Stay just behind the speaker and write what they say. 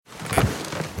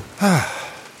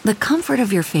The comfort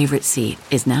of your favorite seat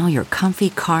is now your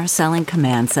comfy car selling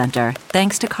command center,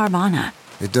 thanks to Carvana.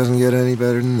 It doesn't get any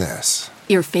better than this.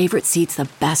 Your favorite seat's the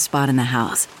best spot in the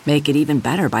house. Make it even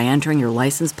better by entering your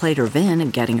license plate or VIN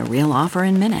and getting a real offer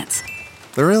in minutes.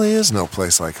 There really is no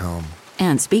place like home.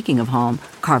 And speaking of home,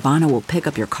 Carvana will pick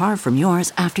up your car from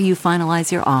yours after you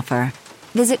finalize your offer.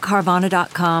 Visit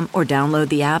Carvana.com or download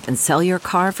the app and sell your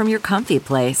car from your comfy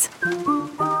place.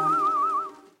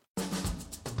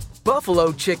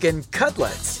 Buffalo chicken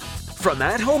cutlets. From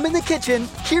At Home in the Kitchen,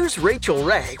 here's Rachel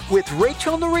Ray with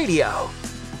Rach on the Radio.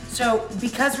 So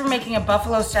because we're making a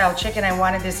buffalo-style chicken, I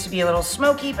wanted this to be a little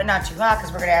smoky, but not too hot,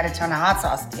 because we're going to add a ton of hot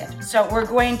sauce at the end. So we're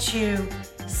going to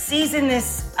season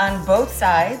this on both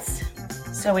sides.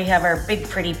 So we have our big,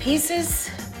 pretty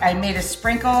pieces. I made a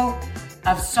sprinkle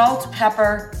of salt,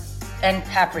 pepper, and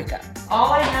paprika.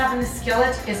 All I have in the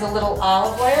skillet is a little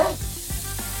olive oil.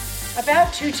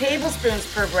 About 2 tablespoons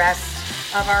per breast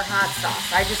of our hot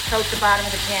sauce. I just coat the bottom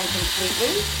of the pan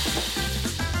completely.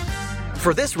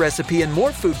 For this recipe and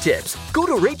more food tips, go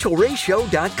to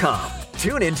RachelRayShow.com.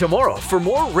 Tune in tomorrow for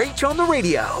more Rach on the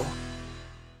Radio.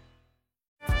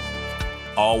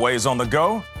 Always on the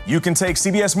go? You can take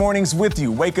CBS Mornings with you.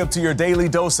 Wake up to your daily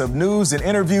dose of news and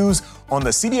interviews on the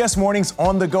CBS Mornings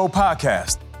On the Go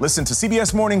podcast. Listen to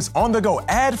CBS Mornings On the Go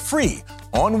ad-free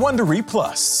on Wondery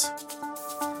Plus.